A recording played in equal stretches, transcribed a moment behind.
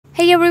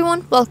Hey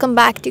everyone, welcome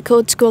back to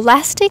Code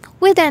Scholastic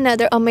with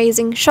another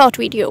amazing short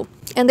video.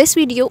 In this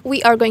video,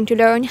 we are going to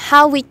learn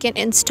how we can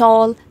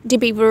install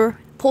Dbeaver,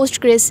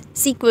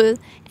 PostgreSQL,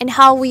 and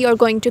how we are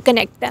going to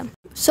connect them.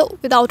 So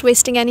without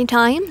wasting any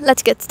time,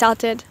 let's get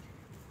started.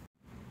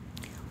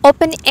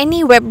 Open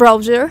any web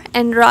browser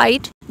and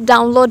write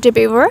download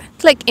Dbeaver,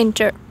 click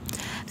enter.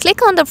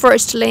 Click on the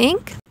first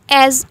link.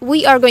 As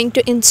we are going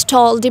to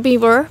install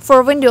Dbeaver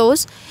for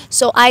Windows,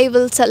 so I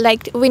will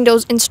select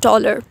Windows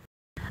installer.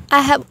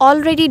 I have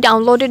already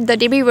downloaded the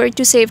Dbeaver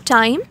to save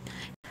time.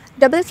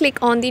 Double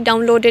click on the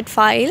downloaded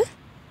file.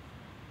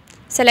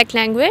 Select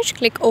language,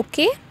 click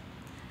OK.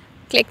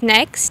 Click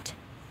next.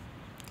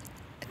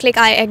 Click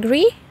I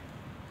agree.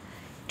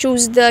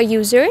 Choose the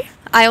user.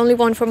 I only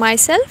want for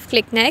myself.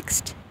 Click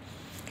next.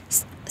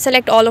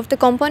 Select all of the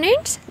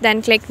components,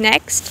 then click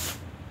next.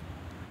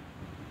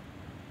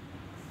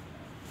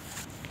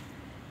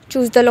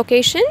 Choose the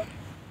location.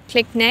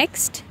 Click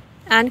next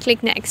and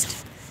click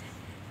next.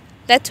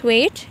 Let's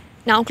wait.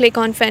 Now click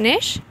on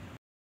finish.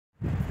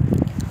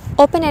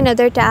 Open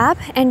another tab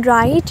and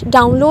write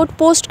download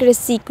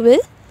PostgreSQL.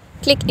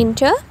 Click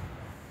enter.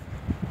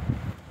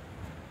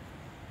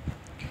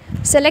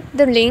 Select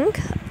the link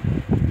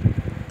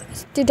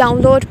to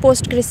download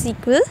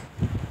PostgreSQL.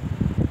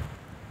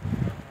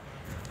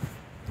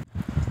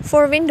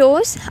 For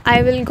Windows,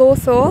 I will go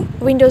for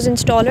Windows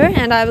installer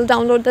and I will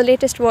download the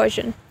latest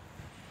version.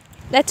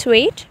 Let's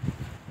wait.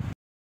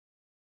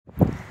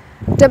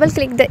 Double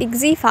click the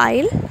exe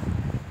file.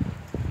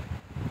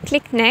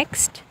 Click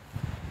next,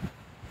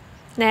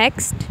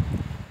 next,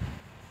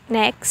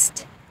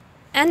 next,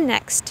 and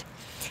next.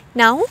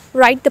 Now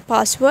write the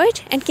password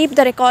and keep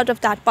the record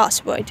of that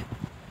password.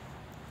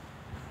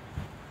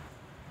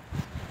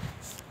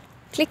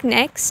 Click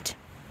next.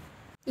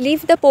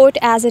 Leave the port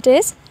as it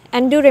is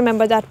and do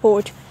remember that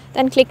port.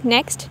 Then click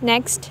next,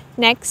 next,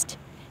 next,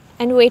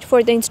 and wait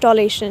for the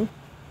installation.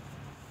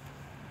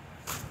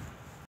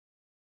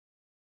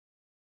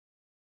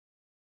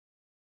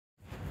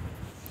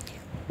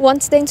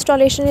 Once the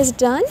installation is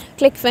done,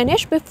 click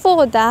finish.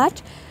 Before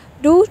that,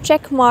 do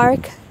check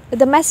mark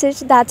the message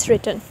that's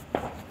written.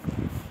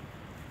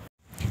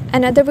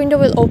 Another window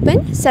will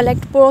open.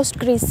 Select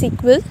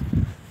PostgreSQL.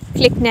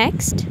 Click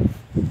next.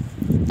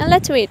 And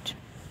let's wait.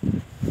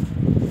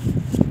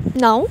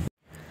 Now,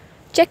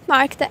 check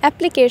mark the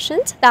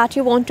applications that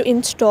you want to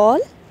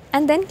install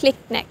and then click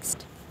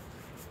next.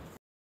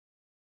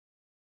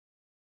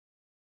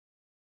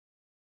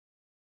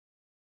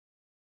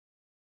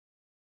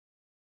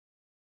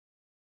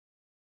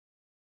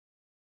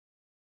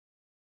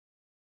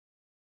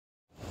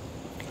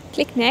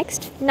 Click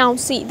next. Now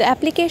see, the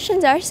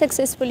applications are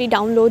successfully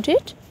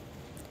downloaded.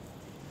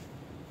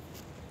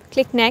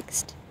 Click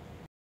next.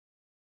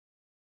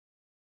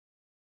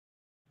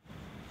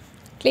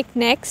 Click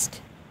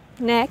next,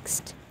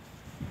 next,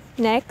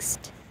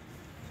 next,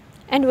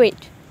 and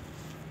wait.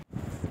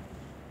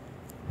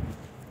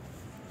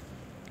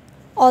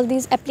 All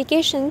these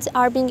applications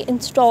are being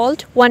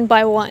installed one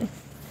by one.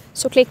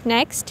 So click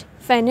next,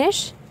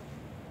 finish.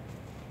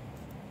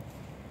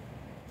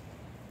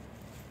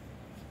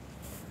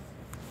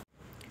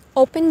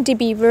 Open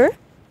Dbeaver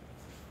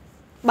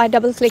by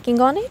double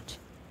clicking on it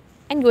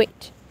and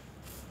wait.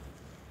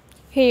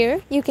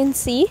 Here you can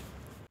see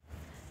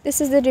this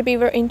is the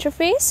Dbeaver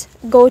interface.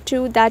 Go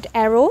to that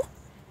arrow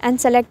and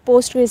select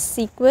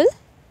PostgreSQL.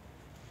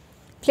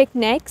 Click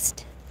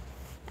next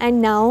and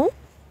now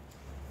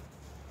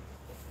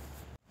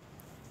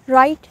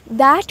write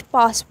that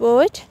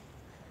password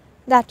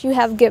that you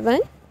have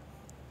given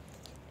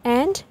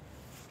and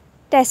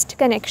test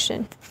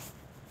connection.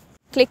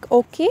 Click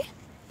OK.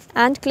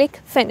 And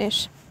click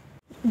finish.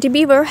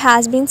 Dbeaver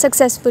has been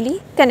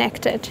successfully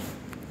connected.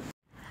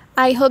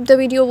 I hope the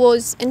video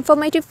was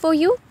informative for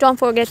you. Don't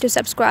forget to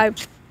subscribe.